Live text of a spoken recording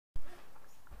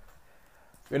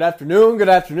Good afternoon, good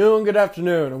afternoon, good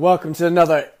afternoon, and welcome to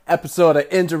another episode of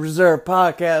Injured Reserve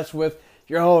Podcast with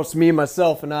your host, me,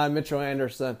 myself, and I, Mitchell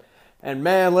Anderson. And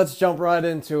man, let's jump right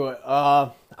into it.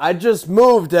 I just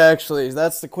moved, actually.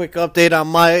 That's the quick update on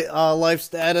my life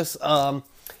status. I'm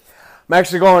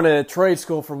actually going to trade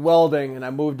school for welding, and I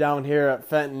moved down here at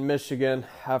Fenton, Michigan.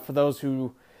 For those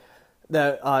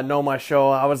that know my show,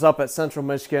 I was up at Central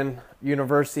Michigan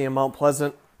University in Mount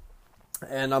Pleasant,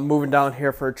 and I'm moving down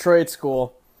here for a trade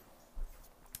school.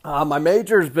 My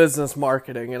major is business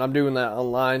marketing, and I'm doing that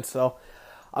online. So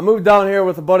I moved down here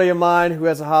with a buddy of mine who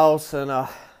has a house, and I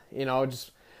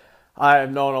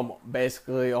have known him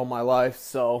basically all my life.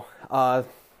 So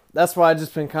that's why I've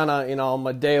just been kind of, I'm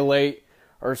a day late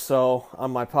or so on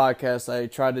my podcast. I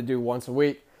try to do once a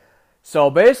week.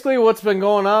 So basically what's been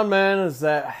going on, man, is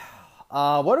that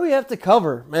what do we have to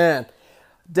cover? Man,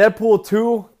 Deadpool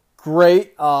 2,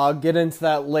 great. I'll get into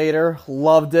that later.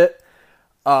 Loved it.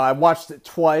 I watched it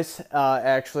twice,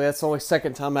 actually. That's the only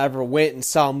second time I ever went and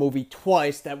saw a movie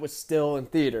twice that was still in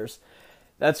theaters.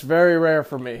 That's very rare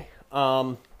for me.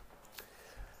 Let's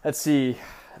see.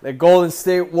 The Golden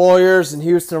State Warriors and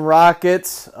Houston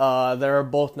Rockets, they're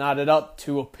both knotted up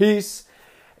 2 apiece.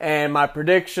 And my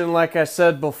prediction, like I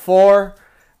said before,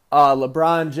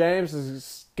 LeBron James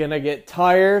is going to get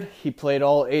tired. He played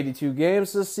all 82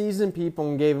 games this season.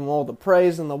 People gave him all the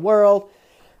praise in the world.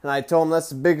 And I told him that's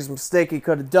the biggest mistake he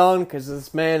could have done because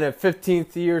this man at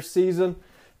 15th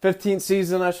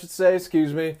season, I should say,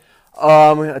 excuse me.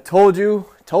 I told y'all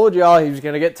he was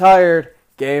going to get tired.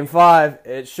 Game 5,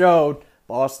 it showed.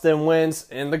 Boston wins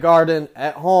in the Garden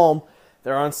at home.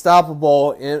 They're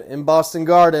unstoppable in Boston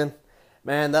Garden.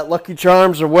 Man, that Lucky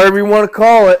Charms or whatever you want to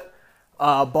call it.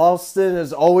 Boston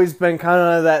has always been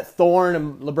kind of that thorn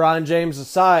in LeBron James'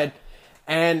 side.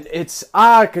 And it's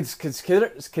odd,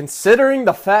 considering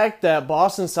the fact that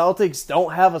Boston Celtics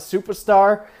don't have a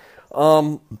superstar.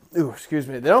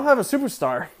 They don't have a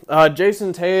superstar.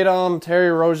 Jason Tatum,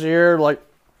 Terry Rozier,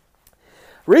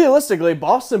 realistically,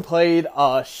 Boston played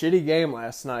a shitty game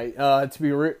last night.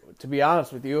 To be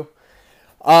honest with you,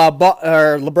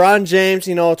 LeBron James,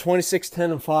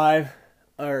 26-10-5,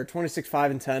 or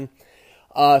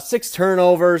 26-5-10, 6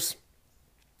 turnovers.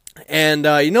 And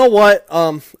you know what?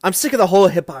 I'm sick of the whole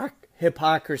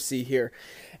hypocrisy here.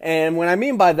 And what I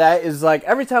mean by that is,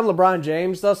 every time LeBron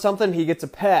James does something, he gets a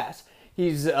pass.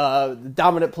 He's the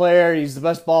dominant player. He's the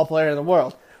best ball player in the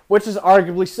world, which is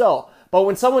arguably so. But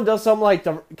when someone does something like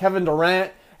Kevin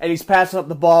Durant, and he's passing up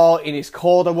the ball, and he's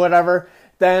cold or whatever,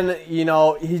 then, he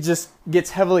just gets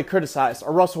heavily criticized.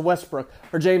 Or Russell Westbrook,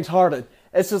 or James Harden.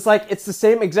 It's just it's the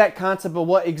same exact concept of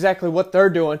what they're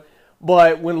doing.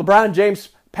 But when LeBron James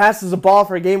passes the ball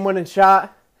for a game-winning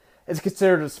shot, it's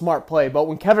considered a smart play. But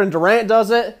when Kevin Durant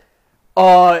does it,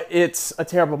 it's a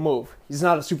terrible move. He's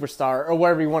not a superstar, or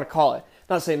whatever you want to call it.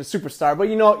 Not saying a superstar, but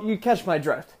you catch my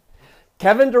drift.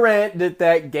 Kevin Durant did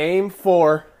that game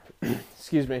 4,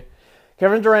 excuse me.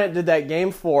 Kevin Durant did that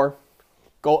game 4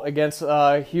 goal against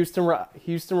Houston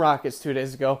Rockets 2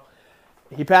 days ago.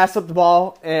 He passed up the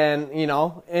ball, and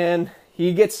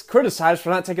he gets criticized for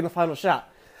not taking the final shot.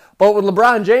 But when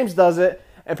LeBron James does it,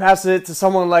 and passes it to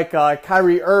someone like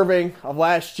Kyrie Irving of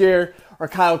last year or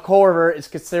Kyle Korver, it's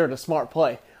considered a smart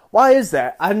play. Why is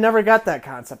that? I never got that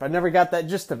concept. I never got that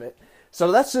gist of it.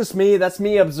 So that's just me. That's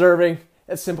me observing.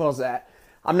 As simple as that.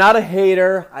 I'm not a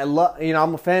hater.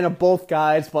 I'm a fan of both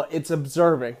guys, but it's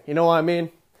observing. You know what I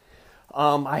mean?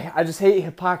 I just hate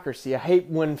hypocrisy. I hate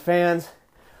when fans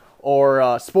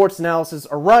or sports analysis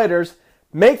or writers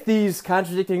make these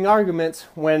contradicting arguments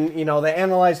when, they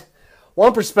analyze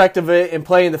one perspective of it and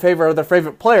play in the favor of their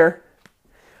favorite player,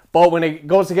 but when it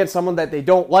goes against someone that they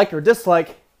don't like or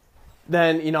dislike,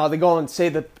 then, they go and say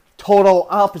the total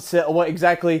opposite of what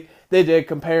exactly they did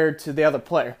compared to the other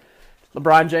player.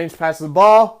 LeBron James passes the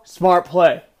ball, smart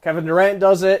play. Kevin Durant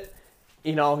does it,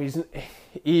 why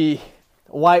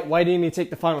didn't he take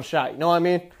the final shot? You know what I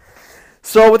mean?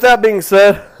 So with that being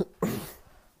said,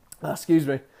 excuse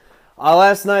me,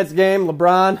 last night's game,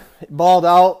 LeBron balled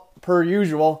out per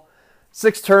usual.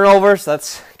 6 turnovers,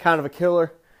 that's kind of a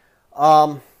killer.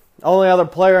 Only other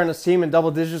player on his team in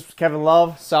double digits was Kevin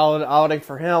Love. Solid outing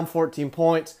for him, 14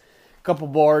 points, a couple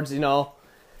boards,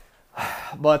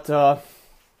 But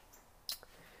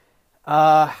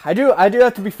I do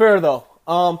have to be fair though.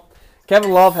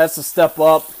 Kevin Love has to step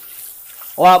up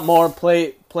a lot more,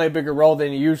 play a bigger role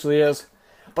than he usually is.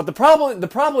 But the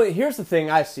problem here's the thing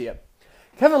I see it.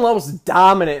 Kevin Love was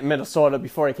dominant in Minnesota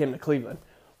before he came to Cleveland.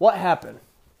 What happened?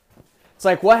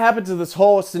 It's what happened to this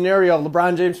whole scenario of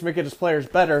LeBron James making his players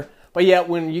better, but yet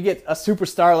when you get a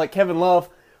superstar like Kevin Love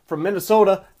from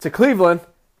Minnesota to Cleveland,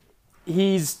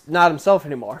 he's not himself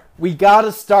anymore. We got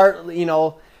to start,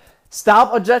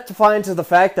 stop objectifying to the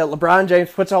fact that LeBron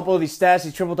James puts up all these stats,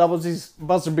 these triple-doubles, these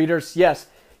buzzer beaters. Yes,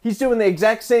 he's doing the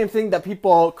exact same thing that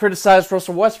people criticize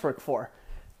Russell Westbrook for.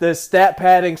 The stat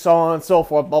padding, so on and so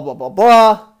forth, blah, blah, blah,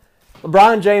 blah.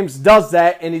 LeBron James does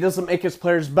that, and he doesn't make his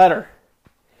players better.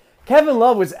 Kevin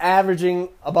Love was averaging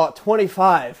about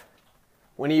 25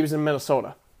 when he was in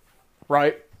Minnesota,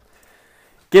 right?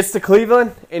 Gets to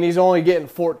Cleveland, and he's only getting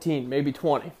 14, maybe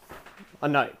 20 a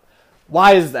night.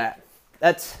 Why is that?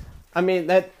 That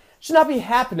should not be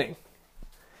happening.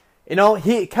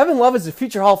 Kevin Love is a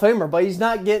future Hall of Famer, but he's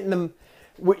not getting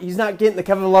the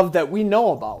Kevin Love that we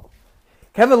know about.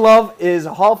 Kevin Love is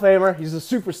a Hall of Famer. He's a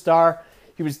superstar.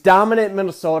 He was dominant in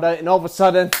Minnesota, and all of a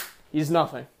sudden, he's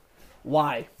nothing.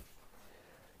 Why?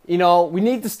 We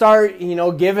need to start,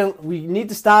 we need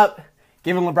to stop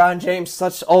giving LeBron James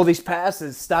all these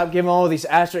passes. Stop giving all these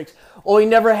asterisks. Oh, he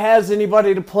never has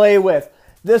anybody to play with.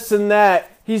 This and that.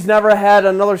 He's never had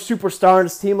another superstar in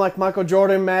his team like Michael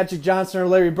Jordan, Magic Johnson, or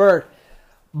Larry Bird.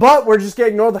 But we're just going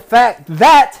to ignore the fact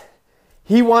that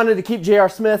he wanted to keep J.R.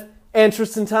 Smith and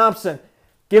Tristan Thompson.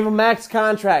 Give them max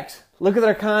contracts. Look at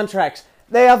their contracts.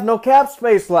 They have no cap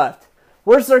space left.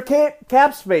 Where's their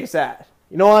cap space at?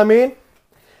 You know what I mean?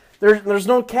 There's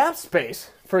no cap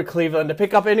space for Cleveland to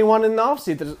pick up anyone in the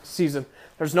offseason.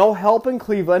 There's no help in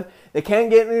Cleveland. They can't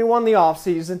get anyone in the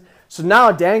offseason. So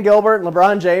now Dan Gilbert and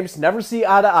LeBron James never see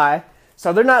eye to eye.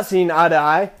 So they're not seeing eye to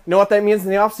eye. You know what that means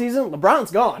in the offseason?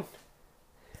 LeBron's gone.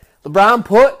 LeBron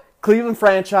put Cleveland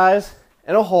franchise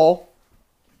in a hole.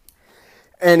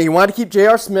 And he wanted to keep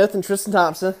J.R. Smith and Tristan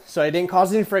Thompson, so he didn't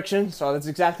cause any friction. So that's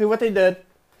exactly what they did.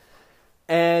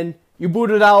 And you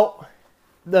booted out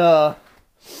the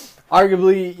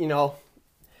arguably,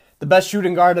 the best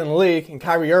shooting guard in the league in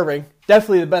Kyrie Irving.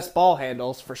 Definitely the best ball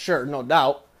handles, for sure, no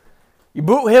doubt. You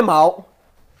boot him out,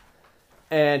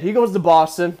 and he goes to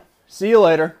Boston. See you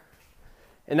later.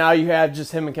 And now you have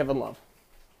just him and Kevin Love.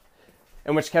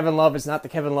 In which Kevin Love is not the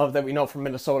Kevin Love that we know from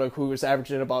Minnesota, who was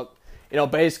averaging about,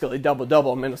 basically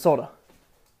double-double in Minnesota.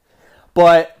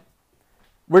 But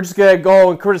we're just going to go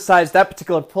and criticize that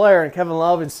particular player and Kevin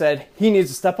Love and said he needs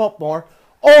to step up more.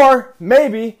 Or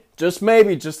maybe, just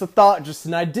a thought, just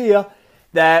an idea,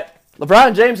 that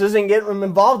LeBron James isn't getting him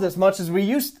involved as much as we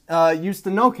used to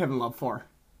know Kevin Love for.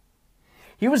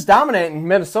 He was dominant in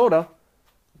Minnesota,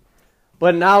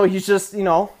 but now he's just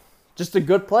a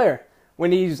good player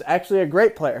when he's actually a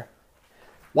great player.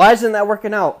 Why isn't that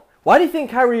working out? Why do you think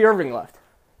Kyrie Irving left?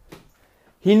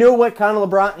 He knew what kind of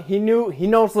LeBron, he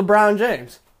knows LeBron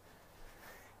James.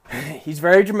 He's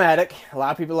very dramatic. A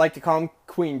lot of people like to call him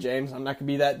Queen James. I'm not going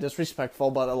to be that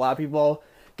disrespectful, but a lot of people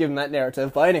give him that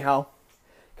narrative. But anyhow,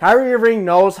 Kyrie Irving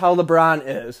knows how LeBron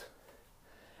is.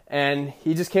 And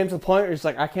he just came to the point where he's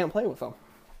like, I can't play with him.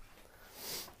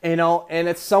 And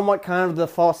it's somewhat kind of the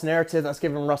false narrative that's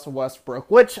given Russell Westbrook,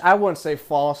 which I wouldn't say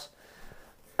false.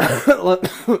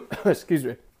 Excuse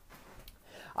me.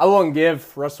 I wouldn't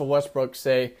give Russell Westbrook,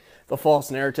 the false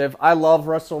narrative. I love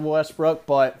Russell Westbrook,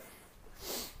 but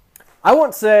I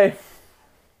wouldn't say...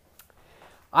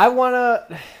 Paul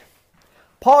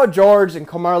George and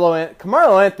Carmelo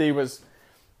Anthony was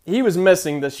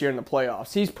missing this year in the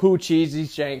playoffs. He's poochies,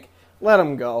 he's jank. Let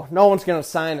him go. No one's going to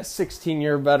sign a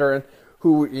 16-year veteran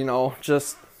who,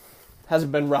 just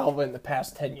hasn't been relevant in the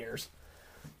past 10 years.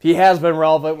 He has been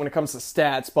relevant when it comes to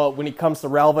stats, but when he comes to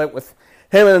relevant with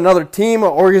him and another team or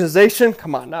organization,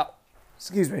 come on now.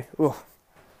 Excuse me. Ugh.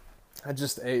 I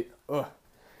just ate. Ugh.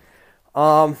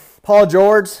 Paul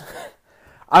George,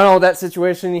 I don't know that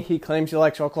situation. He claims he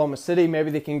likes Oklahoma City.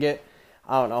 Maybe they can get,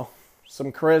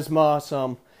 some charisma,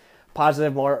 some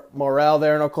positive morale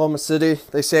there in Oklahoma City.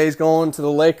 They say he's going to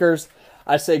the Lakers.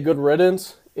 I say good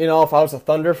riddance. If I was a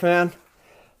Thunder fan,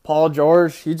 Paul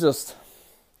George,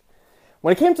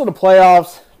 when it came to the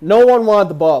playoffs, no one wanted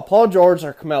the ball. Paul George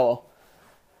or Carmelo.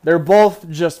 They're both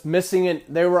just missing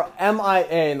it. They were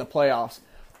MIA in the playoffs.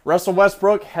 Russell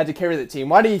Westbrook had to carry the team.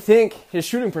 Why do you think his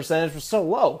shooting percentage was so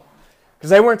low?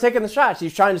 Because they weren't taking the shots. He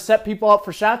was trying to set people up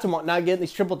for shots and whatnot, getting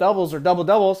these triple-doubles or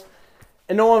double-doubles,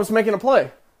 and no one was making a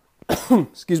play.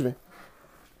 Excuse me.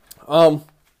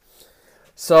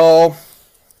 So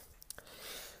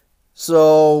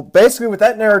basically with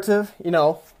that narrative,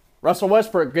 Russell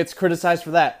Westbrook gets criticized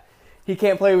for that. He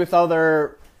can't play with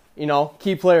other,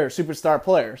 key players, superstar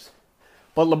players.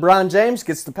 But LeBron James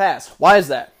gets the pass. Why is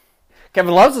that?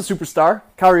 Kevin Love's a superstar.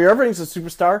 Kyrie Irving's a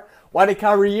superstar. Why did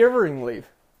Kyrie Irving leave?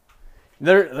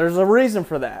 There's a reason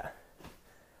for that.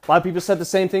 A lot of people said the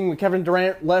same thing when Kevin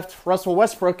Durant left Russell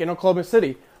Westbrook in Oklahoma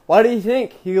City. Why do you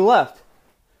think he left?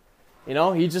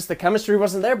 The chemistry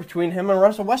wasn't there between him and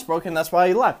Russell Westbrook, and that's why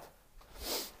he left.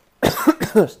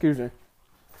 Excuse me.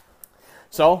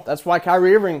 So, that's why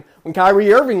when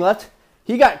Kyrie Irving left,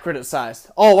 he got criticized.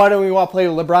 Oh, why don't we want to play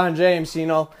with LeBron James?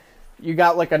 You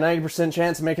got like a 90%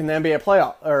 chance of making the NBA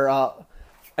playoff, or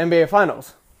NBA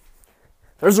Finals.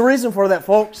 There's a reason for that,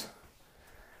 folks.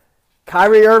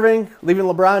 Kyrie Irving leaving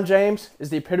LeBron James is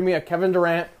the epitome of Kevin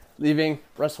Durant leaving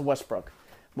Russell Westbrook.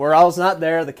 Morale's not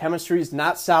there. The chemistry is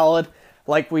not solid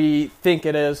like we think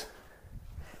it is.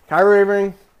 Kyrie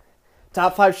Irving,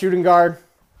 top 5 shooting guard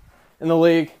in the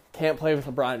league, can't play with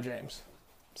LeBron James.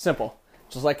 Simple.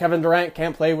 Just like Kevin Durant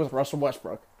can't play with Russell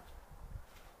Westbrook.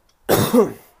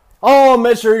 Oh,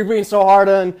 Mitchell, you're being so hard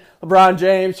on LeBron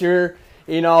James. You're,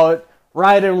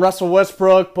 riding Russell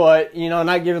Westbrook, but,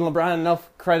 not giving LeBron enough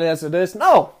credit as it is.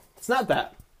 No, it's not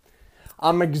that.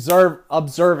 I'm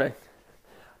observing. I'm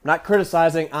not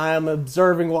criticizing. I am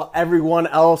observing what everyone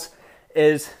else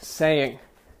is saying.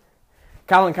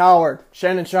 Colin Cowherd,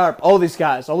 Shannon Sharpe, all these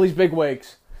guys, all these big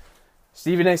wigs.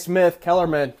 Stephen A. Smith,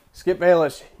 Kellerman, Skip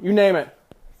Bayless, you name it.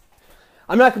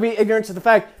 I'm not going to be ignorant to the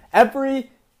fact every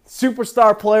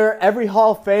superstar player, every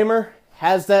Hall of Famer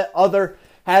has that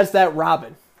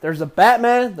Robin. There's a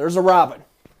Batman, there's a Robin.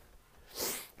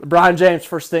 LeBron James,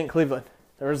 first stint in Cleveland.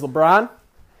 There was LeBron,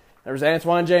 there was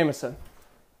Antoine Jamison.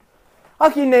 How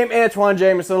can you name Antoine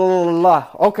Jamison?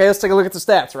 Okay, let's take a look at the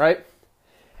stats, right?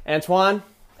 Antoine,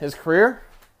 his career,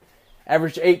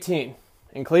 averaged 18.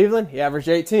 In Cleveland, he averaged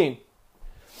 18.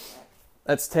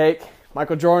 Let's take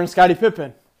Michael Jordan, Scottie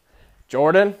Pippen.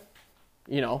 Jordan,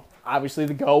 obviously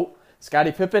the GOAT.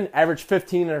 Scottie Pippen averaged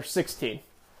 15 or 16.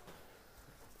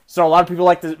 So a lot of people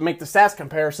like to make the stats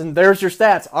comparison. There's your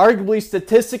stats. Arguably,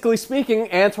 statistically speaking,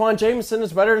 Antoine Jamison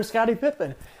is better than Scottie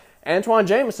Pippen. Antoine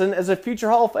Jamison is a future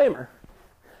Hall of Famer.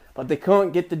 But they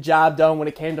couldn't get the job done when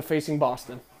it came to facing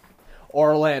Boston,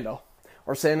 or Orlando,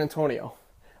 or San Antonio.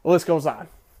 The list goes on.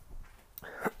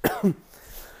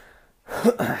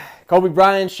 Kobe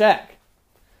Bryant, Shaq.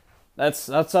 That's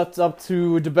up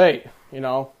to debate,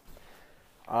 Shaq,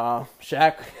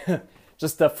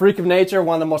 just a freak of nature,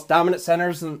 one of the most dominant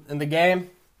centers in the game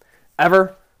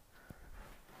ever.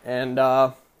 And,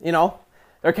 their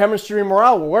chemistry and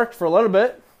morale worked for a little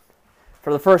bit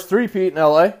for the first three-peat in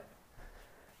L.A.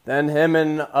 Then him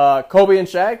and Kobe and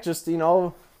Shaq just,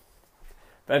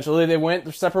 eventually they went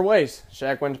their separate ways.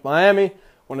 Shaq went to Miami,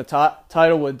 won a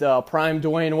title with prime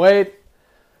Dwayne Wade.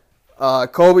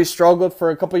 Kobe struggled for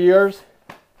a couple years,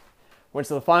 went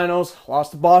to the finals,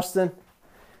 lost to Boston,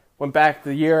 went back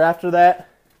the year after that.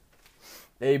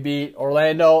 They beat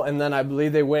Orlando, and then I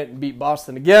believe they went and beat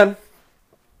Boston again.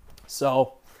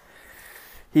 So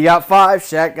he got 5,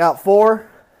 Shaq got 4.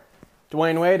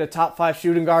 Dwayne Wade, a top 5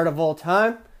 shooting guard of all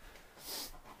time.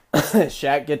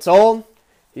 Shaq gets old.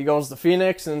 He goes to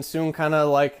Phoenix and soon kind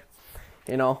of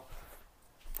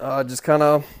just kind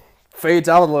of fades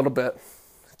out a little bit.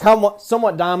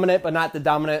 Somewhat dominant, but not the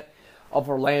dominant of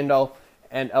Orlando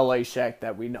and LA Shaq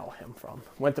that we know him from.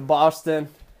 Went to Boston,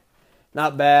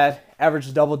 not bad,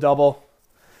 averaged double-double.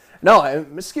 No,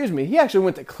 excuse me, he actually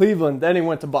went to Cleveland, then he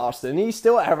went to Boston. He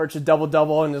still averaged a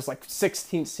double-double in his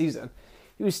 16th season.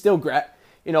 He was still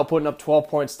putting up 12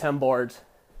 points, 10 boards.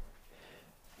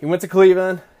 He went to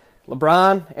Cleveland,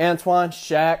 LeBron, Antoine,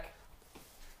 Shaq.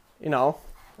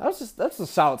 That's a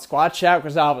solid squad. Shaq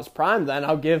was out of his prime then.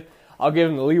 I'll give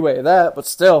him the leeway of that, but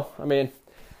still,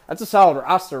 that's a solid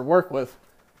roster to work with.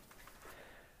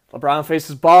 LeBron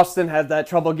faces Boston, had that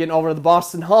trouble getting over the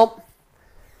Boston hump.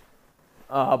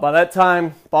 By that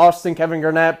time, Boston, Kevin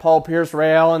Garnett, Paul Pierce,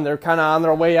 Ray Allen, they're kind of on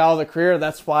their way out of the career.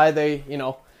 That's why they,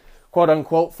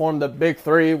 quote-unquote, formed the Big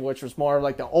Three, which was more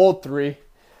like the old three.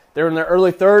 They were in their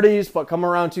early 30s, but come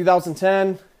around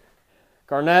 2010,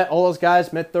 Garnett, all those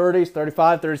guys, mid-30s,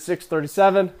 35, 36,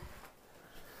 37.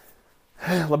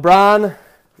 LeBron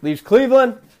leaves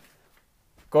Cleveland,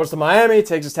 goes to Miami,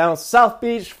 takes his talents to South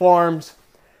Beach, forms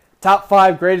top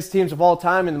 5 greatest teams of all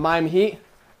time in the Miami Heat.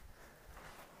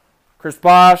 Chris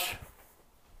Bosh,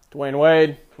 Dwayne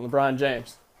Wade, and LeBron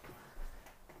James.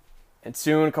 And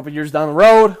soon, a couple years down the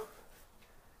road,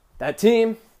 that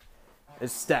team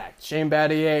is stacked. Shane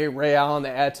Battier, Ray Allen, they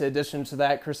add to addition to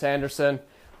that Chris Anderson,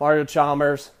 Mario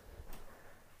Chalmers.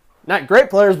 Not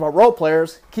great players, but role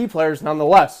players, key players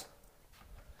nonetheless.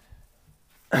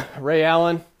 Ray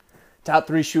Allen, top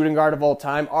 3 shooting guard of all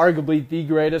time, arguably the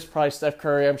greatest. Probably Steph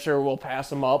Curry, I'm sure will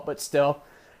pass him up, but still.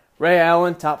 Ray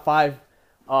Allen, top 5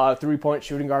 3-point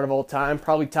shooting guard of all time,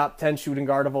 probably top 10 shooting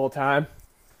guard of all time.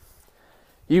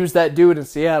 He was that dude in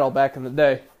Seattle back in the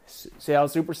day. Seattle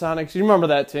Supersonics, you remember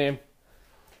that team.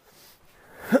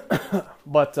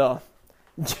 But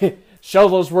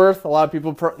Shuttlesworth, a lot of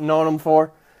people known him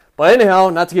for. But anyhow,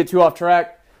 not to get too off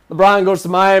track, LeBron goes to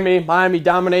Miami. Miami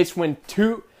dominates,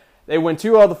 they win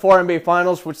 2 out of the 4 NBA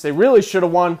Finals, which they really should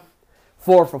have won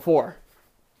 4 for 4.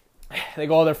 They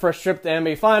go on their first trip to the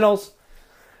NBA Finals,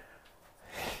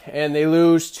 and they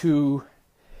lose to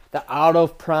the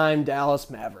out-of-prime Dallas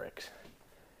Mavericks.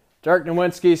 Dirk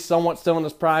Nowitzki, somewhat still in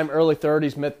his prime, early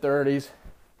 30s, mid-30s.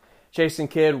 Jason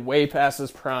Kidd, way past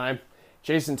his prime.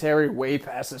 Jason Terry, way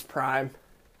past his prime.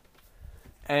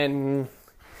 And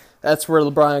that's where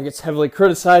LeBron gets heavily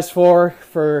criticized for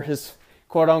his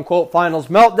quote-unquote finals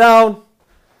meltdown.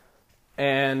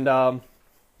 And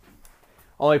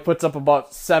only puts up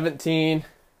about 17,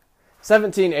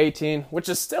 18, which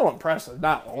is still impressive,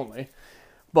 not only.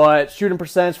 But shooting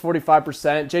percentage,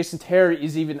 45%. Jason Terry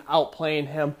is even outplaying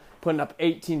him, putting up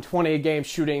 18, 20 a game,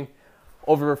 shooting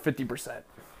over 50%.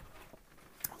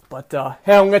 But,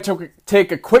 hey, I'm going to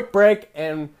take a quick break,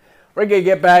 and we're going to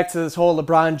get back to this whole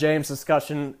LeBron James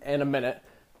discussion in a minute.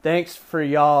 Thanks for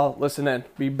y'all listening.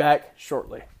 Be back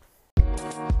shortly.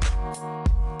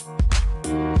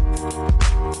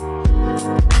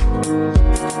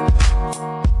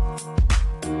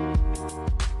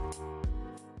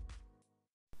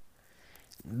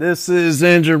 This is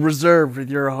Injured Reserve with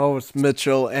your host,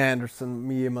 Mitchell Anderson,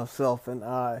 me, myself, and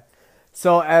I.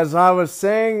 So, as I was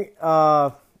saying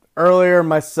earlier in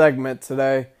my segment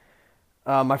today,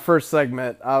 my first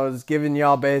segment, I was giving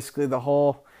y'all basically the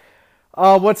whole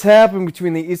what's happened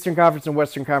between the Eastern Conference and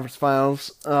Western Conference Finals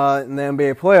in the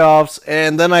NBA playoffs,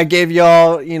 and then I gave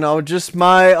y'all, just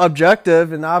my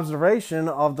objective and observation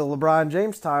of the LeBron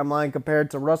James timeline compared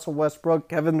to Russell Westbrook,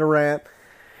 Kevin Durant,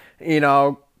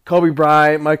 Kobe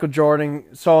Bryant, Michael Jordan,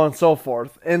 so on and so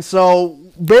forth. And so,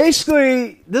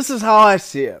 basically, this is how I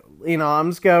see it.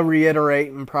 I'm just going to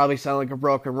reiterate and probably sound like a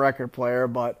broken record player,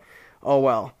 but oh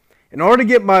well. In order to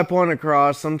get my point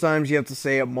across, sometimes you have to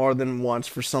say it more than once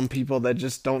for some people that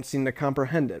just don't seem to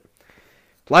comprehend it.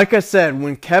 Like I said,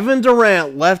 when Kevin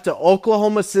Durant left the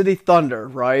Oklahoma City Thunder,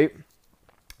 right,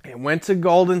 and went to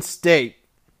Golden State,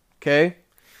 okay,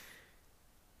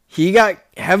 he got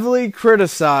heavily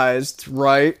criticized,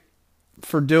 right,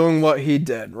 for doing what he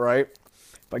did, right?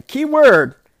 But key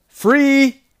word,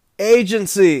 free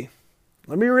agency.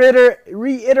 Let me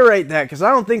reiterate that because I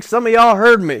don't think some of y'all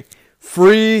heard me.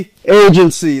 Free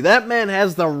agency. That man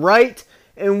has the right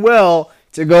and will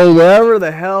to go wherever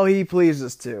the hell he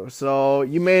pleases to. So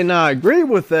you may not agree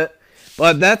with it,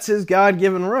 but that's his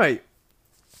God-given right.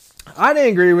 I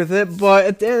didn't agree with it, but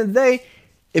at the end of the day,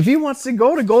 if he wants to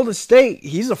go to Golden State,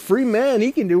 he's a free man.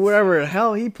 He can do whatever the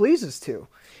hell he pleases to.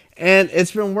 And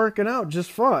it's been working out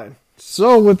just fine.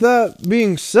 So with that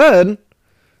being said,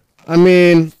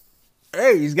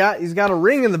 hey, he's got a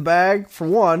ring in the bag, for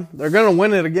one. They're going to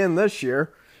win it again this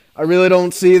year. I really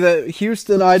don't see that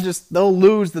Houston, they'll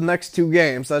lose the next 2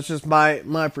 games. That's just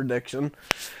my prediction.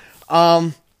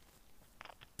 When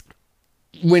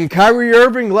Kyrie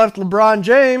Irving left LeBron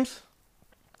James,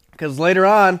 because later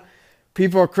on,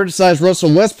 people criticize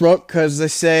Russell Westbrook because they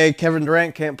say Kevin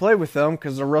Durant can't play with them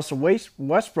because of Russell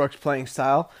Westbrook's playing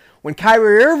style. When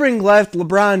Kyrie Irving left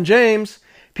LeBron James,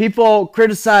 people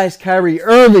criticize Kyrie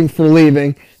Irving for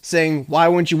leaving, saying, why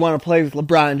wouldn't you want to play with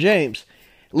LeBron James?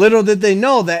 Little did they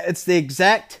know that it's the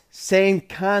exact same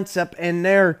concept and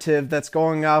narrative that's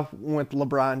going on with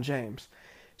LeBron James.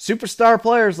 Superstar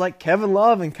players like Kevin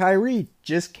Love and Kyrie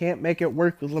just can't make it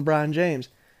work with LeBron James.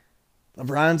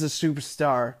 LeBron's a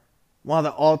superstar. One of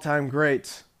the all-time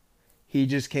greats. He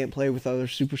just can't play with other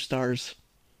superstars.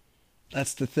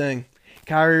 That's the thing.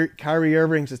 Kyrie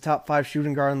Irving's a top 5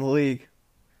 shooting guard in the league.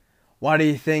 Why do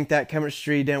you think that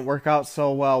chemistry didn't work out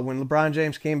so well? When LeBron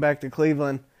James came back to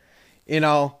Cleveland,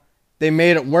 they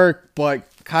made it work, but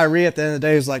Kyrie at the end of the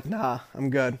day was like, nah, I'm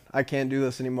good. I can't do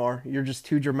this anymore. You're just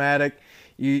too dramatic.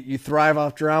 You thrive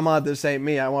off drama. This ain't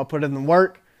me. I want to put in the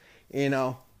work.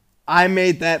 I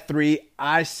made that 3.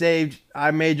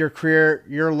 I made your career,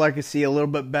 your legacy a little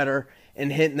bit better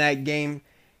in hitting that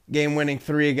game-winning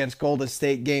 3 against Golden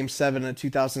State, Game 7 in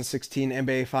 2016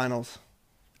 NBA Finals.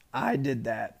 I did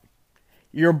that.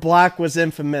 Your block was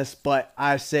infamous, but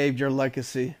I saved your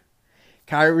legacy.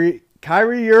 Kyrie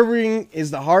Irving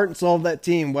is the heart and soul of that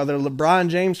team. Whether LeBron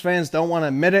James fans don't want to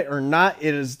admit it or not,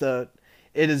 it is the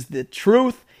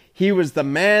truth. He was the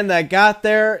man that got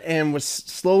there and was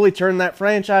slowly turning that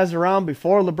franchise around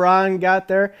before LeBron got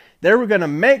there. They were going to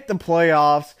make the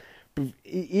playoffs,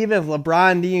 even if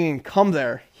LeBron didn't even come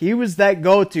there. He was that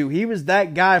go-to. He was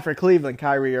that guy for Cleveland,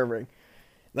 Kyrie Irving.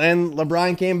 Then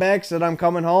LeBron came back, said, I'm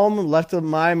coming home, left the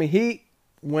Miami Heat,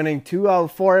 winning 2 out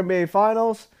of 4 NBA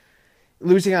Finals.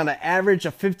 losing on an average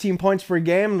of 15 points per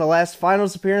game in the last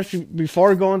finals appearance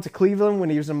before going to Cleveland when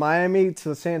he was in Miami to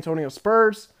the San Antonio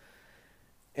Spurs.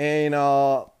 And,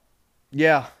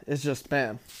 yeah, it's just,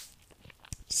 man.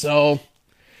 So,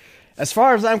 as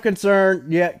far as I'm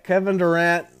concerned, yeah, Kevin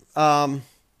Durant,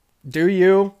 do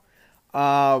you.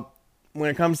 When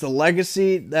it comes to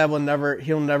legacy, he'll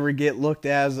never get looked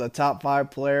at as a top 5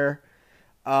 player.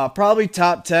 Probably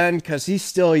top 10 because he's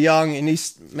still young and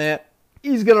he's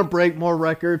gonna break more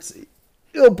records.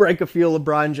 He'll break a few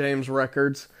LeBron James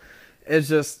records.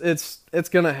 It's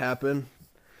gonna happen.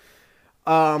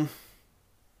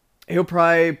 He'll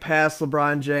probably pass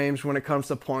LeBron James when it comes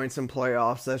to points in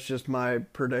playoffs. That's just my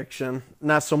prediction.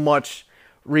 Not so much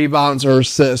rebounds or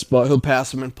assists, but he'll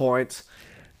pass him in points.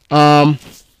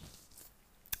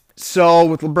 So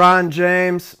with LeBron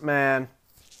James, man,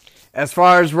 as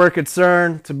far as we're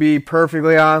concerned, to be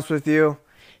perfectly honest with you,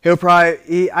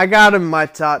 I got him in my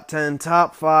top 10,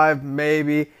 top 5,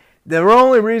 maybe. The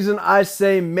only reason I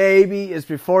say maybe is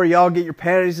before y'all get your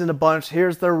panties in a bunch,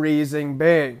 here's the reason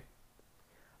being.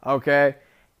 Okay?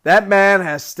 That man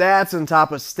has stats on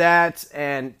top of stats,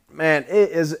 and man, it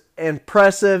is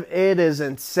impressive. It is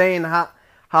insane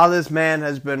how this man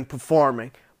has been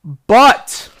performing.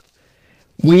 But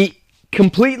we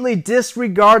completely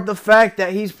disregard the fact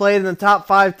that he's played in the top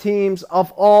 5 teams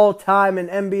of all time in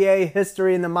NBA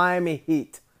history in the Miami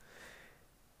Heat.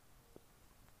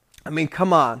 I mean,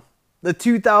 come on. The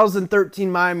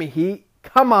 2013 Miami Heat?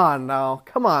 Come on now.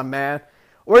 Come on, man.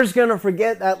 We're just going to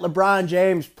forget that LeBron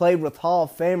James played with Hall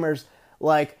of Famers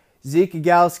like Zeke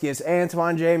Gauskas,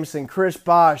 Antoine Jameson, Chris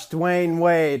Bosh, Dwayne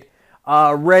Wade,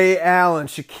 Ray Allen,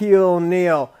 Shaquille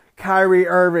O'Neal, Kyrie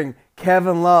Irving,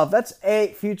 Kevin Love. That's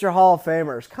 8 future Hall of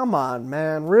Famers. Come on,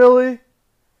 man. Really?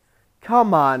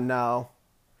 Come on now.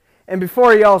 And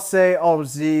before y'all say, oh,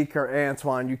 Zeke or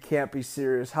Antoine, you can't be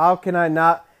serious. How can I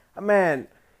not? Man,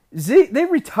 Zeke, they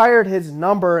retired his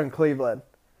number in Cleveland.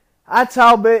 That's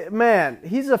how big, man,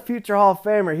 he's a future Hall of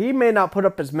Famer. He may not put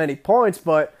up as many points,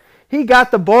 but he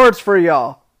got the boards for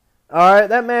y'all. All right?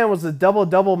 That man was a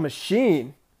double-double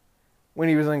machine when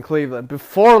he was in Cleveland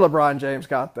before LeBron James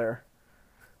got there.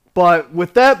 But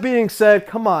with that being said,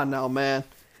 come on now, man.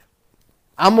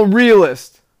 I'm a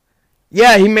realist.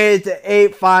 Yeah, he made it to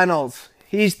 8 finals.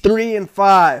 He's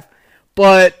 3-5.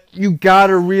 But you got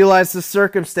to realize the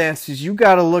circumstances. You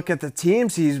got to look at the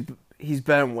teams he's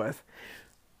been with.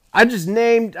 I just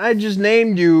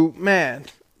named you, man.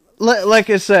 Like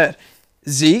I said,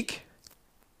 Zeke,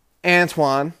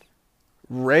 Antoine,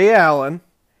 Ray Allen,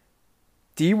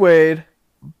 D. Wade,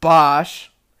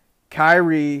 Bosh,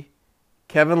 Kyrie,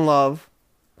 Kevin Love.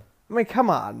 I mean, come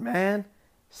on, man.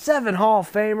 7 Hall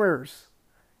of Famers.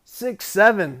 6,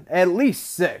 7. At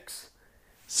least 6.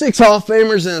 6 Hall of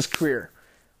Famers in his career.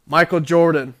 Michael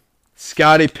Jordan,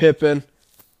 Scottie Pippen,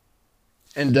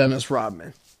 and Dennis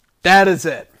Rodman. That is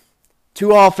it.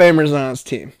 2 Hall of Famers on his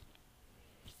team.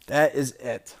 That is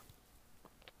it.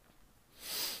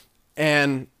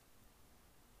 And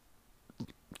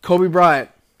Kobe Bryant,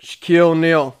 Shaquille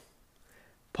O'Neal,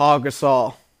 Paul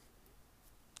Gasol.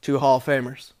 2 Hall of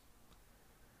Famers.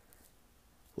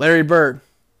 Larry Bird,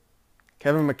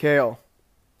 Kevin McHale,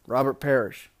 Robert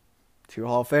Parrish. 2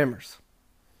 Hall of Famers.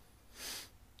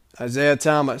 Isaiah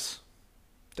Thomas,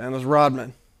 Dennis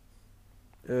Rodman.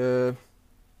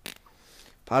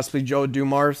 Possibly Joe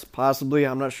Dumars. Possibly.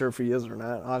 I'm not sure if he is or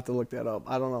not. I'll have to look that up.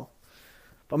 I don't know.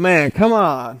 But man, come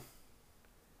on.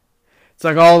 It's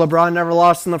like, oh, LeBron never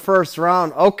lost in the first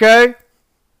round. Okay.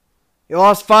 He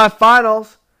lost 5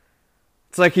 finals.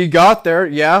 It's like he got there.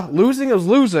 Yeah, losing is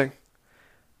losing.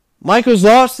 Michael's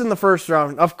lost in the first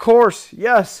round. Of course,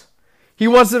 yes. He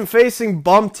wasn't facing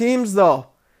bum teams, though.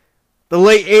 The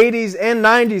late 80s and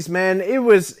 90s, man, it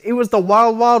was the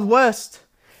wild, wild west.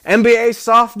 NBA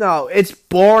soft now. It's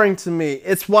boring to me.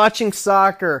 It's watching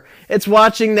soccer. It's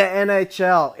watching the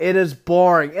NHL. It is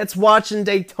boring. It's watching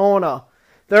Daytona.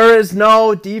 There is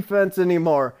no defense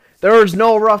anymore. There is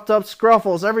no roughed up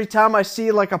scruffles. Every time I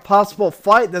see like a possible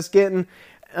fight that's getting,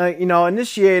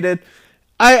 initiated,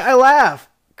 I laugh.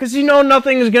 Because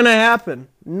nothing is going to happen.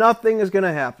 Nothing is going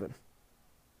to happen.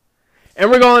 And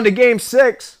we're going to Game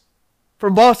 6 for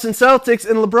Boston Celtics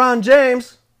and LeBron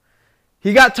James.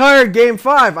 He got tired Game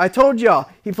 5. I told y'all.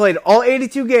 He played all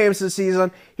 82 games this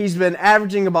season. He's been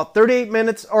averaging about 38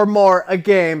 minutes or more a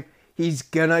game. He's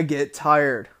gonna get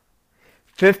tired.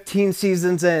 15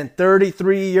 seasons in,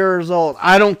 33 years old.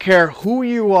 I don't care who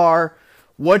you are,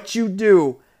 what you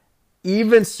do.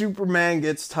 Even Superman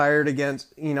gets tired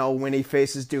against, when he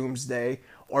faces Doomsday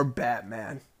or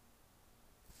Batman.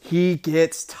 He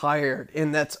gets tired,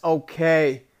 and that's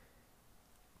okay.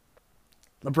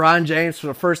 LeBron James, for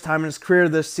the first time in his career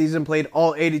this season, played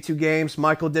all 82 games.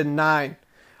 Michael did 9.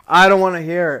 I don't want to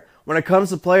hear it. When it comes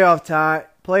to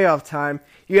playoff time,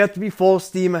 you have to be full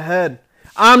steam ahead.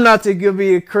 I'm not to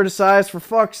be criticized, for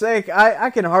fuck's sake. I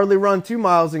can hardly run 2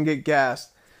 miles and get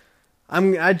gassed.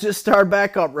 I just start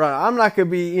back up run. I'm not gonna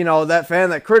be, that fan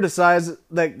that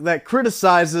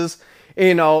criticizes,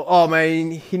 oh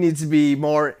man, he needs to be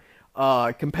more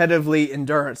competitively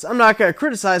endurance. I'm not gonna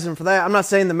criticize him for that. I'm not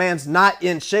saying the man's not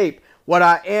in shape. What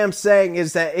I am saying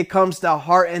is that it comes to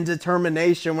heart and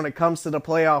determination when it comes to the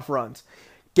playoff runs.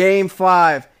 Game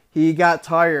 5, he got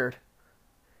tired.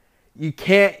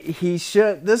 This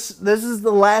is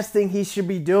the last thing he should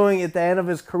be doing at the end of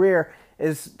his career,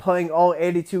 is playing all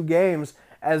 82 games,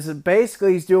 as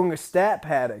basically he's doing a stat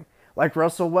padding, like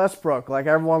Russell Westbrook, like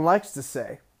everyone likes to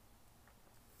say.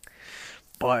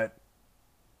 Or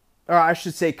I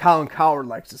should say Colin Cowherd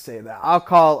likes to say that. I'll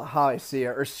call it how I see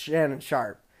it, or Shannon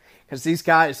Sharp. Because these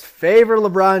guys favor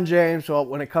LeBron James. Well,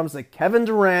 when it comes to Kevin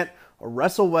Durant or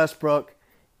Russell Westbrook,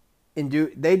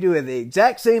 they do the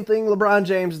exact same thing LeBron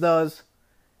James does.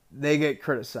 They get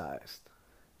criticized.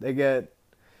 They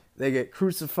get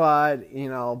crucified,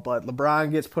 but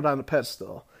LeBron gets put on the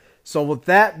pedestal. So with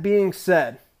that being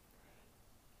said,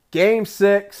 Game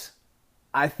 6,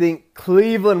 I think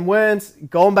Cleveland wins.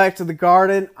 Going back to the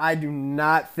Garden, I do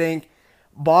not think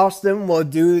Boston will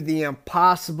do the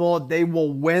impossible. They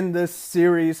will win this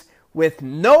series with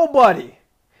nobody.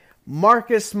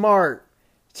 Marcus Smart,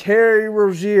 Terry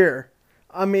Rozier.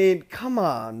 I mean, come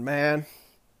on, man.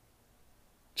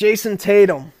 Jason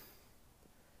Tatum.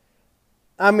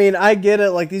 I mean, I get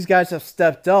it, like these guys have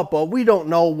stepped up, but we don't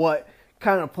know what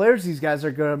kind of players these guys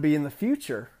are going to be in the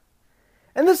future.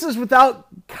 And this is without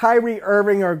Kyrie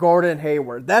Irving or Gordon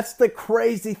Hayward. That's the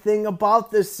crazy thing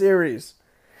about this series.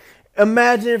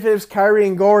 Imagine if it was Kyrie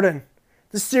and Gordon.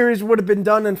 The series would have been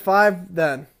done in 5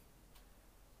 then.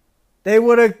 They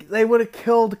would have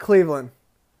killed Cleveland.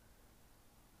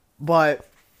 But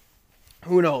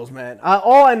who knows, man.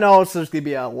 All I know is there's going to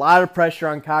be a lot of pressure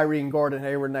on Kyrie and Gordon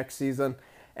Hayward next season,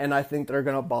 and I think they're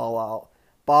going to ball out.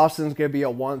 Boston's going to be a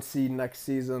 1 seed next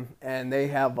season, and they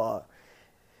have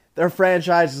their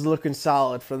franchise is looking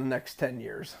solid for the next 10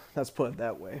 years. Let's put it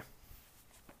that way.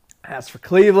 As for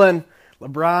Cleveland,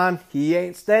 LeBron, he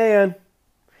ain't staying.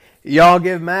 Y'all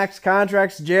give max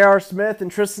contracts to J.R. Smith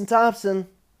and Tristan Thompson.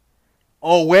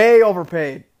 Oh, way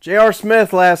overpaid. J.R.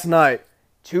 Smith last night,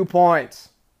 2 points.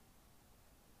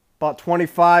 About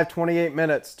 25, 28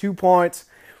 minutes. 2 points,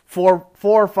 4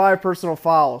 or 5 personal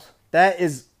fouls. That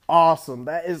is awesome.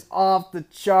 That is off the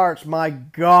charts. My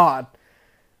God.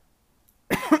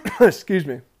 Excuse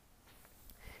me.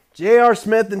 J.R.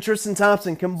 Smith and Tristan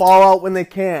Thompson can ball out when they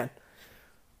can.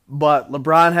 But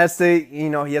LeBron has to, he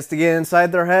has to get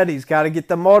inside their head. He's got to get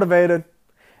them motivated.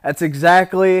 That's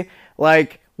exactly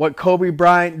like what Kobe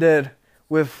Bryant did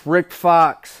with Rick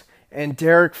Fox and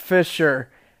Derek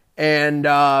Fisher and,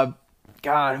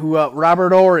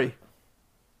 Robert Horry.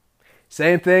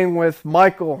 Same thing with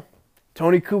Michael,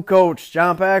 Tony Kukoc,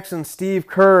 John Paxson, Steve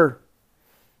Kerr,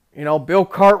 Bill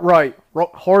Cartwright,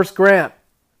 Horace Grant.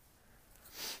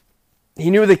 He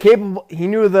knew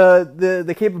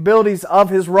the capabilities of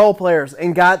his role players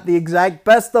and got the exact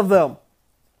best of them.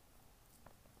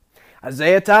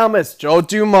 Isaiah Thomas, Joe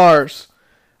Dumars,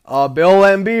 Bill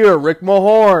Laimbeer, Rick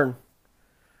Mahorn,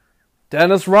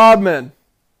 Dennis Rodman.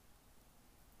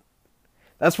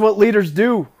 That's what leaders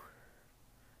do.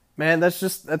 Man,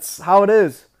 that's how it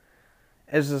is.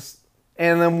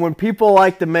 And then when people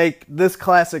like to make this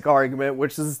classic argument,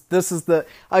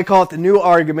 I call it the new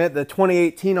argument, the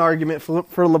 2018 argument for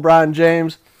LeBron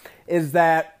James, is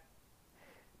that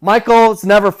Michael's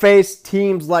never faced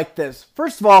teams like this.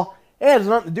 First of all, it has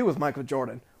nothing to do with Michael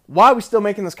Jordan. Why are we still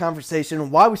making this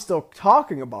conversation? Why are we still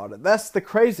talking about it? That's the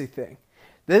crazy thing.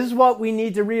 This is what we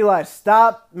need to realize.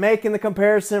 Stop making the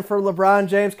comparison for LeBron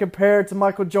James compared to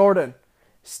Michael Jordan.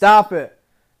 Stop it.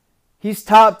 He's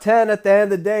top 10 at the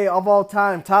end of the day of all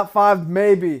time. Top 5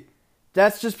 maybe.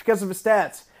 That's just because of his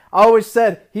stats. I always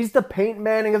said he's the Peyton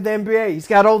Manning of the NBA. He's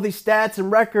got all these stats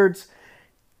and records.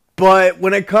 But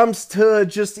when it comes to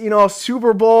just,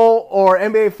 Super Bowl or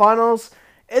NBA Finals,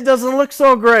 it doesn't look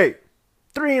so great.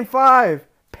 3-5.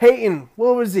 Peyton,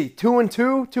 what was he?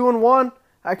 2-2? 2-1?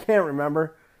 I can't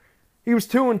remember. He was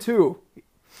 2-2.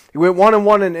 He went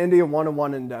 1-1 in Indy and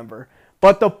 1-1 in Denver.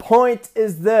 But the point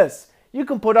is this. You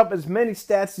can put up as many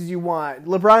stats as you want.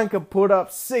 LeBron could put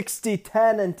up 60,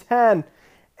 10, and 10.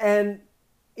 And,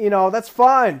 that's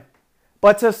fine.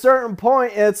 But to a certain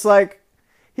point, it's like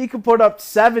he could put up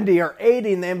 70 or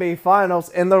 80 in the NBA Finals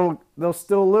and they'll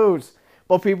still lose.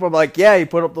 But people are like, yeah, he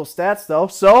put up those stats though.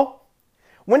 So,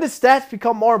 When did stats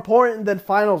become more important than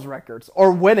finals records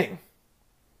or winning?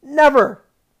 Never.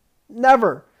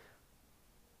 Never.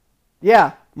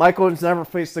 Yeah, Michael has never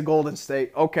faced the Golden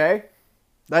State. Okay.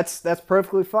 That's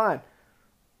perfectly fine.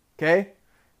 Okay?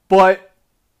 But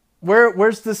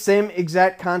where's the same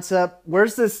exact concept?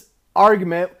 Where's this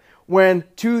argument when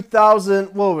 2011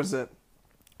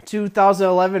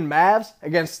 Mavs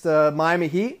against the Miami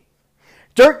Heat?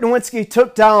 Dirk Nowitzki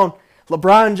took down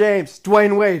LeBron James,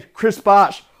 Dwayne Wade, Chris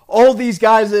Bosh, all these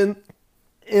guys in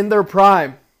their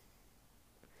prime.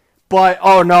 But,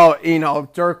 oh no,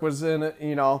 Dirk was in it,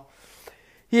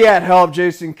 he had help,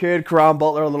 Jason Kidd, Caron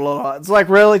Butler, It's like,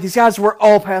 really? These guys were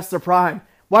all past their prime.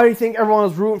 Why do you think everyone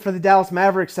was rooting for the Dallas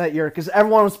Mavericks that year? Because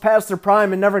everyone was past their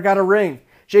prime and never got a ring.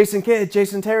 Jason Kidd,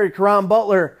 Jason Terry, Caron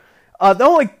Butler. The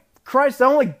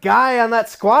only guy on that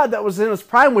squad that was in his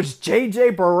prime was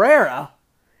J.J. Barrera.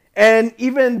 And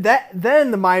even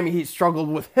then the Miami Heat struggled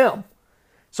with him.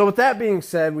 So with that being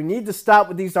said, we need to stop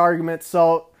with these arguments.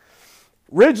 So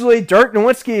originally, Dirk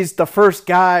Nowitzki is the first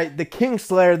guy, the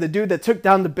Kingslayer, the dude that took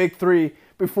down the Big Three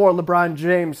before LeBron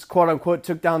James, quote-unquote,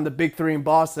 took down the Big Three in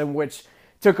Boston, which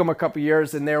took them a couple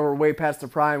years, and they were way past their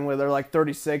prime where they're like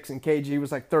 36 and KG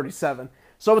was like 37.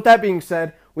 So with that being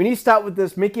said, we need to stop with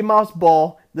this Mickey Mouse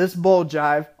bull, this bull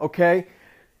jive, okay?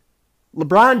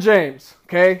 LeBron James,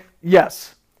 okay?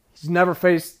 Yes. He's never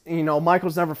faced,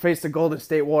 Michael's never faced the Golden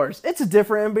State Warriors. It's a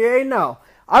different NBA now.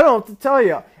 I don't have to tell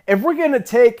you. If we're going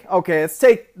to let's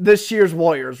take this year's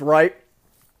Warriors, right?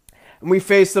 And we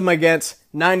face them against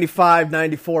 95,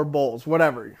 94 Bulls,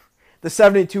 whatever. The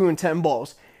 72 and 10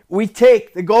 Bulls. We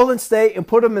take the Golden State and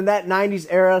put them in that 90s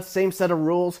era, same set of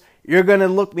rules. You're going to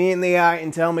look me in the eye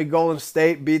and tell me Golden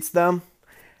State beats them?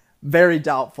 Very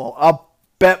doubtful. I'll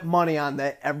bet money on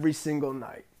that every single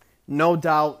night. No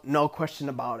doubt, no question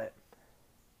about it.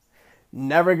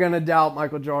 Never going to doubt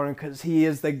Michael Jordan because he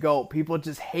is the GOAT. People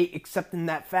just hate accepting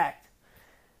that fact.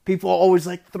 People always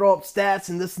like to throw up stats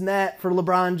and this and that for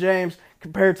LeBron James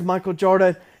compared to Michael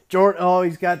Jordan.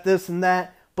 He's got this and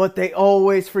that. But they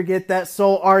always forget that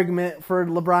sole argument for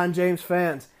LeBron James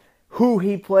fans. Who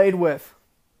he played with.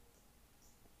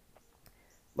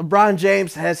 LeBron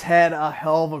James has had a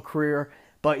hell of a career,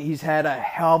 but he's had a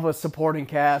hell of a supporting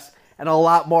cast and a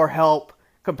lot more help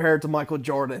compared to Michael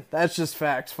Jordan. That's just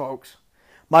facts, folks.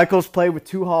 Michael's played with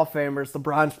 2 Hall of Famers.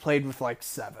 LeBron's played with like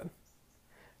 7.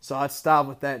 So I'd stop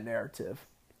with that narrative.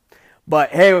 But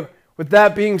hey, with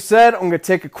that being said, I'm going to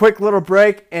take a quick little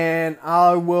break and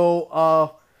I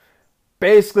will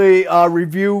basically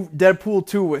review Deadpool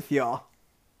 2 with y'all.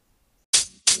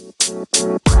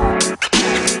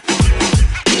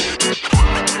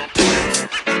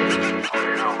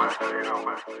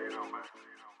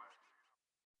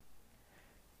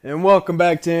 And welcome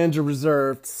back to Injured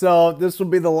Reserved. So this will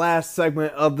be the last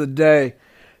segment of the day.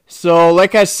 So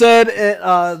like I said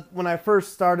when I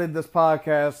first started this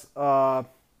podcast,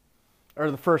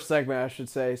 or the first segment I should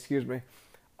say,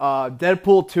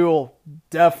 Deadpool 2,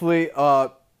 definitely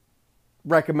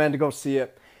recommend to go see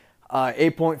it.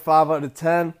 8.5 out of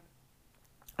 10.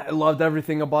 I loved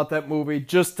everything about that movie.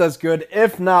 Just as good,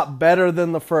 if not better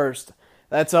than the first.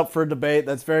 That's up for debate.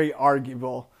 That's very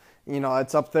arguable.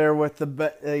 It's up there with one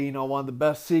of the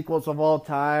best sequels of all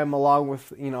time, along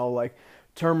with, like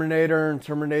Terminator and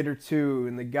Terminator 2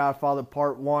 and The Godfather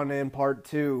Part 1 and Part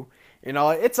 2.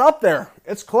 It's up there.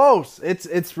 It's close.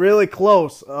 It's really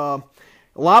close. A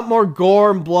lot more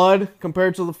gore and blood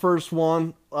compared to the first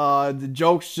one. The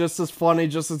jokes just as funny,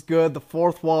 just as good. The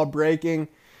fourth wall breaking.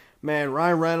 Man,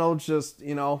 Ryan Reynolds just,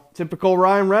 typical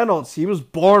Ryan Reynolds. He was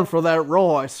born for that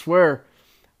role, I swear.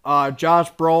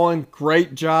 Josh Brolin,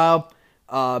 great job.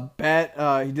 He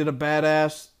did a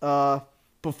badass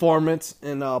performance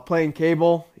in playing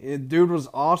Cable. Dude was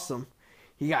awesome.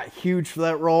 He got huge for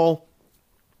that role.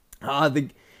 The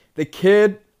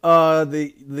kid,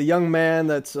 the young man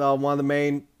that's one of the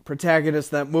main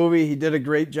protagonists of that movie, he did a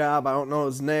great job. I don't know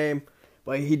his name,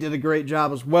 but he did a great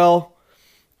job as well.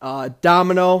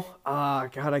 Domino, I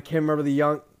can't remember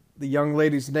the young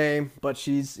lady's name, but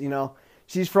she's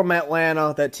from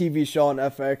Atlanta, that TV show on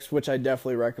FX, which I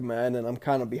definitely recommend, and I'm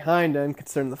kind of behind in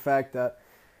considering the fact that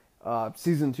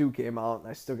season 2 came out, and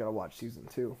I still gotta watch season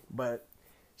 2. But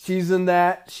she's in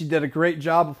that. She did a great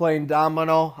job of playing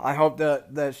Domino. I hope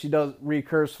that she does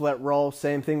recurse for that role.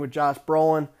 Same thing with Josh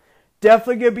Brolin.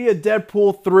 Definitely gonna be a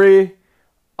Deadpool 3.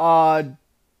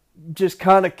 Just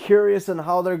kind of curious on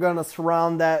how they're gonna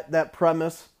surround that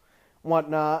premise,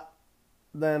 whatnot.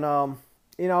 Then of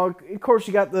course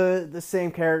you got the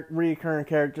same recurring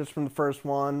characters from the first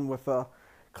one with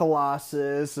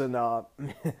Colossus and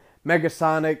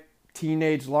Megasonic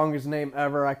teenage longest name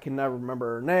ever. I can never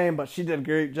remember her name, but she did a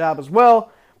great job as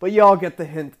well. But y'all get the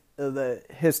hint, the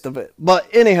hint of it. But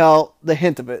anyhow, the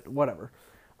hint of it, whatever.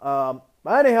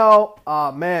 But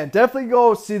anyhow, man, definitely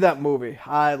go see that movie.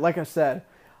 Like I said,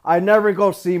 I never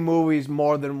go see movies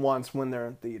more than once when they're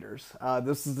in theaters.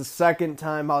 This is the second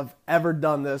time I've ever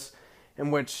done this,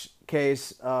 in which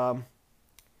case, when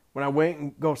I went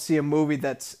and go see a movie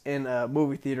that's in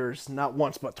movie theaters, not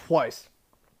once but twice.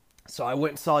 So I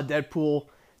went and saw Deadpool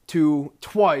 2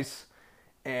 twice,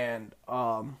 and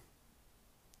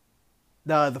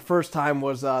the first time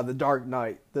was The Dark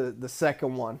Knight, the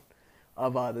second one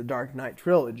of the Dark Knight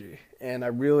trilogy, and I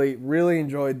really, really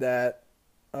enjoyed that.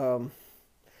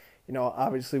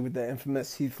 Obviously with the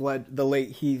infamous the late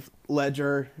Heath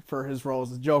Ledger for his role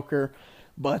as the Joker.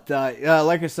 But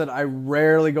like I said, I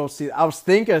rarely go see. I was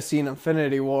thinking of seeing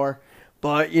Infinity War,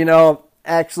 but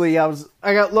actually I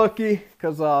got lucky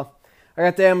because I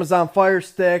got the Amazon Fire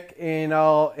Stick, and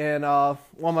one of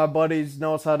my buddies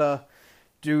knows how to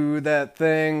do that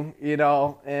thing,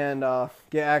 and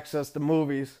get access to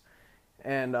movies.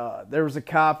 And there was a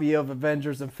copy of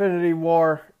Avengers Infinity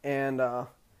War, and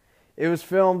it was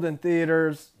filmed in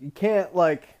theaters. You can't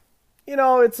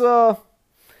it's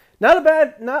not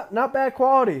bad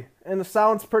quality, and the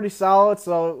sound's pretty solid.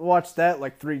 So I watched that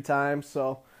like 3 times.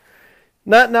 So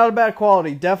not a bad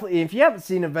quality. Definitely, if you haven't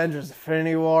seen Avengers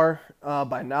Infinity War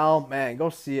by now, man,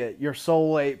 go see it. You're so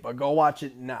late, but go watch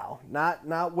it now.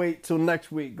 Not wait till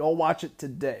next week. Go watch it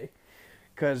today.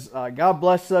 Because God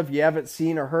bless you if you haven't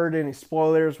seen or heard any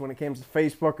spoilers when it comes to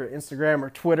Facebook or Instagram or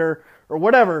Twitter or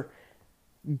whatever.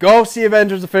 Go see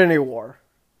Avengers Infinity War.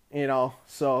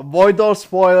 So avoid those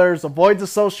spoilers. Avoid the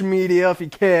social media if you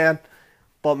can.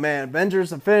 But man,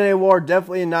 Avengers Infinity War,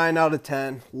 definitely a 9 out of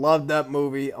 10. Loved that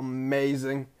movie.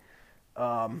 Amazing.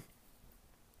 Only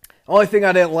thing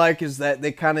I didn't like is that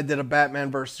they kind of did a Batman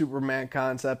vs. Superman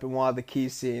concept in one of the key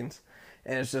scenes.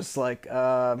 And it's just like,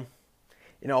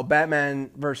 Batman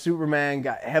vs. Superman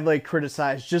got heavily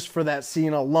criticized just for that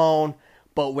scene alone.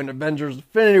 But when Avengers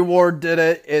Infinity War did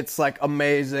it, it's like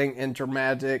amazing and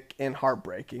dramatic and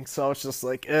heartbreaking. So it's just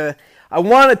like, I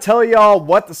want to tell y'all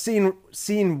what the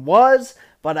scene was,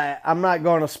 but I'm not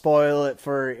going to spoil it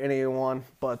for anyone.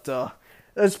 But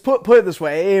let's put it this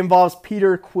way. It involves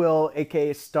Peter Quill,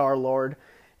 a.k.a. Star-Lord,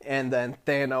 and then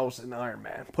Thanos and Iron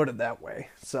Man. Put it that way.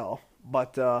 So,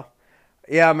 but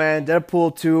yeah, man,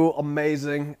 Deadpool 2,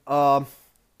 amazing.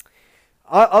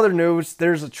 Other news,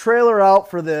 there's a trailer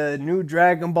out for the new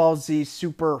Dragon Ball Z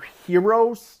Super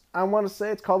Heroes. I want to say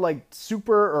it's called like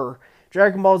Super or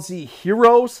Dragon Ball Z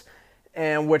Heroes,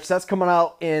 and which that's coming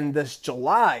out in this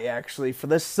July, actually, for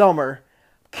this summer.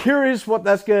 Curious what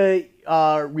that's going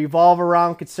to revolve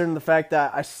around, considering the fact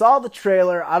that I saw the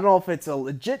trailer. I don't know if it's a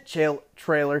legit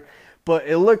trailer, but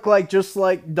it looked like just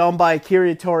like done by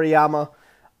Akira Toriyama.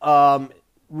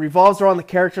 Revolves around the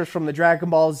characters from the Dragon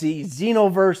Ball Z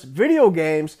Xenoverse video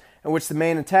games, in which the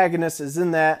main antagonist is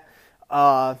in that.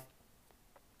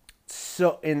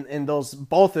 So in those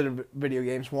both of the video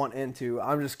games, 1 and 2,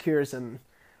 I'm just curious and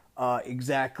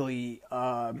exactly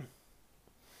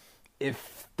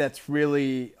if that's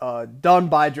really done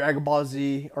by Dragon Ball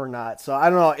Z or not. So I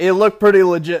don't know. It looked pretty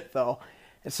legit though,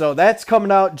 and so that's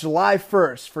coming out July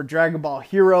 1st for Dragon Ball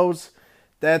Heroes.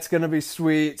 That's going to be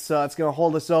sweet, so it's going to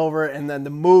hold us over. And then the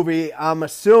movie, I'm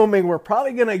assuming we're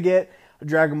probably going to get a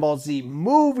Dragon Ball Z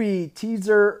movie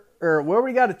teaser, or we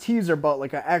already got a teaser, but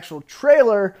like an actual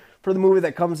trailer for the movie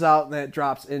that comes out and that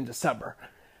drops in December.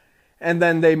 And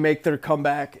then they make their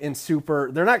comeback in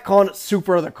Super. They're not calling it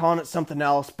Super, they're calling it something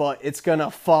else, but it's going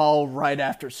to fall right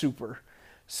after Super.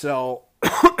 So,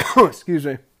 excuse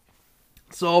me.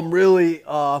 So I'm really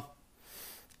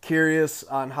curious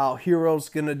on how Heroes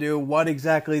gonna do, what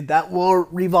exactly that will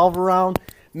revolve around.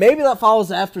 Maybe that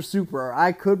follows after Super.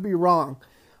 I could be wrong.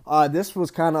 This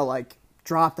was kind of like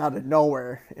dropped out of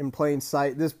nowhere in plain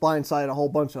sight. This blindsided a whole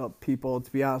bunch of people,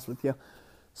 to be honest with you.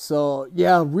 So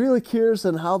yeah, really curious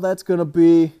on how that's gonna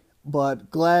be.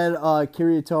 But glad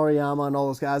Akira Toriyama and all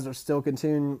those guys are still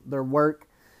continuing their work.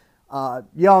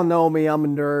 Y'all know me, I'm a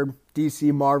nerd.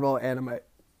 DC, Marvel, anime.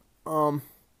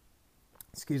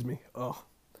 Excuse me.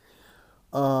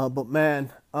 But man,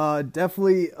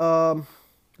 definitely,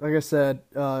 like I said,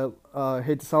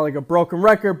 hate to sound like a broken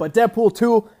record, but Deadpool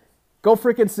 2, go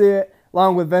freaking see it,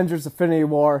 along with Avengers Infinity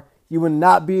War. You would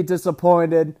not be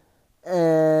disappointed,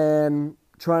 and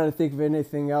trying to think of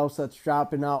anything else that's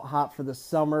dropping out hot for the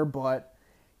summer, but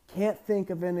can't think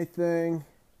of anything.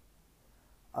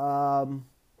 But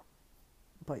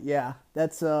yeah,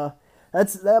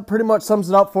 that pretty much sums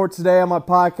it up for today on my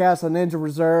podcast on Ninja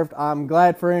Reserved. I'm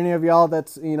glad for any of y'all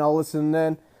that's, listening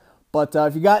in. But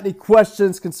if you got any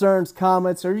questions, concerns,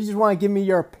 comments, or you just want to give me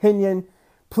your opinion,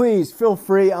 please feel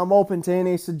free. I'm open to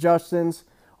any suggestions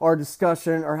or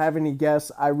discussion or have any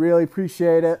guests. I really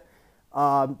appreciate it.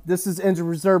 This is Injured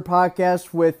Reserve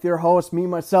Podcast with your host, me,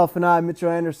 myself, and I, Mitchell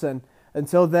Anderson.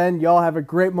 Until then, y'all have a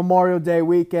great Memorial Day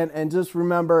weekend. And just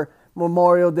remember,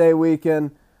 Memorial Day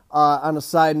weekend, on a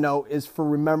side note, is for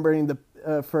remembering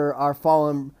for our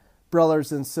fallen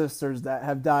brothers and sisters that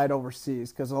have died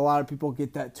overseas, because a lot of people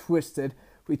get that twisted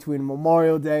between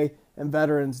Memorial Day and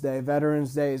Veterans Day.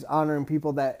 Veterans Day is honoring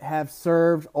people that have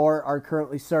served or are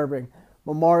currently serving.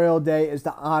 Memorial Day is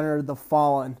to honor the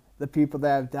fallen, the people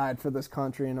that have died for this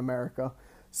country in America.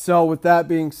 So with that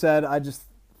being said, I just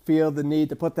feel the need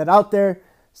to put that out there.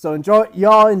 So enjoy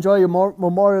your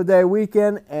Memorial Day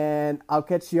weekend, and I'll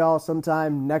catch y'all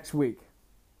sometime next week.